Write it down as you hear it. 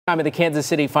The Kansas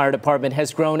City Fire Department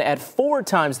has grown at 4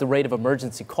 times the rate of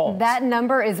emergency calls. That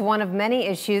number is one of many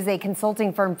issues a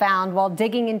consulting firm found while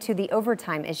digging into the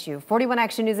overtime issue. 41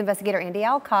 Action News investigator Andy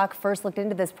Alcock first looked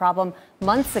into this problem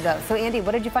months ago. So Andy,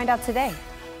 what did you find out today?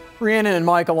 Rhiannon and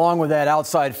Mike, along with that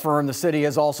outside firm, the city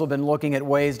has also been looking at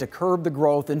ways to curb the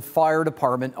growth in fire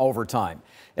department overtime.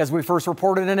 As we first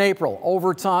reported in April,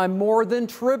 overtime more than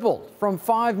tripled from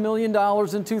 $5 million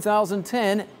in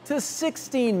 2010 to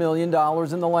 $16 million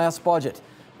in the last budget.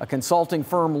 A consulting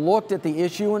firm looked at the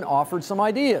issue and offered some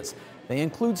ideas. They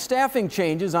include staffing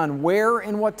changes on where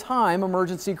and what time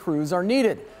emergency crews are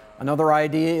needed. Another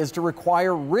idea is to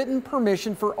require written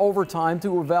permission for overtime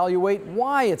to evaluate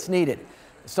why it's needed.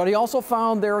 The study also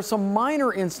found there are some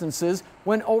minor instances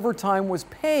when overtime was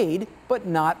paid but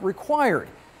not required.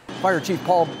 Fire Chief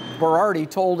Paul Berardi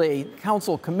told a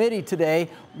council committee today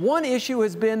one issue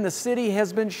has been the city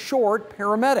has been short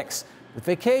paramedics. With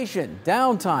vacation,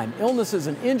 downtime, illnesses,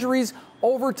 and injuries,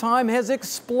 overtime has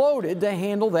exploded to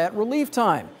handle that relief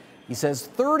time. He says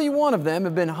 31 of them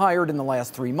have been hired in the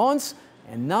last 3 months,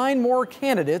 and 9 more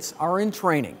candidates are in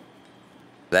training.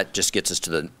 That just gets us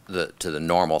to the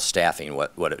normal staffing,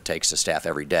 what it takes to staff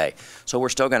every day. So we're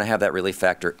still going to have that relief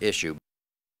factor issue.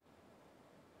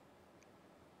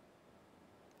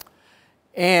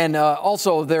 And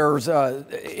also there's,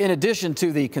 in addition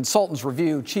to the consultant's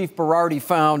review, Chief Berardi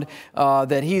found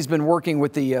that he's been working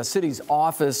with the city's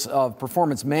Office of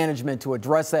Performance Management to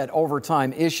address that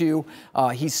overtime issue.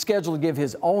 He's scheduled to give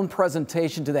his own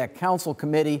presentation to that council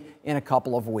committee in a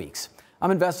couple of weeks. I'm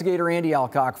investigator Andy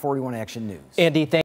Alcock, 41 Action News. Andy, thank you.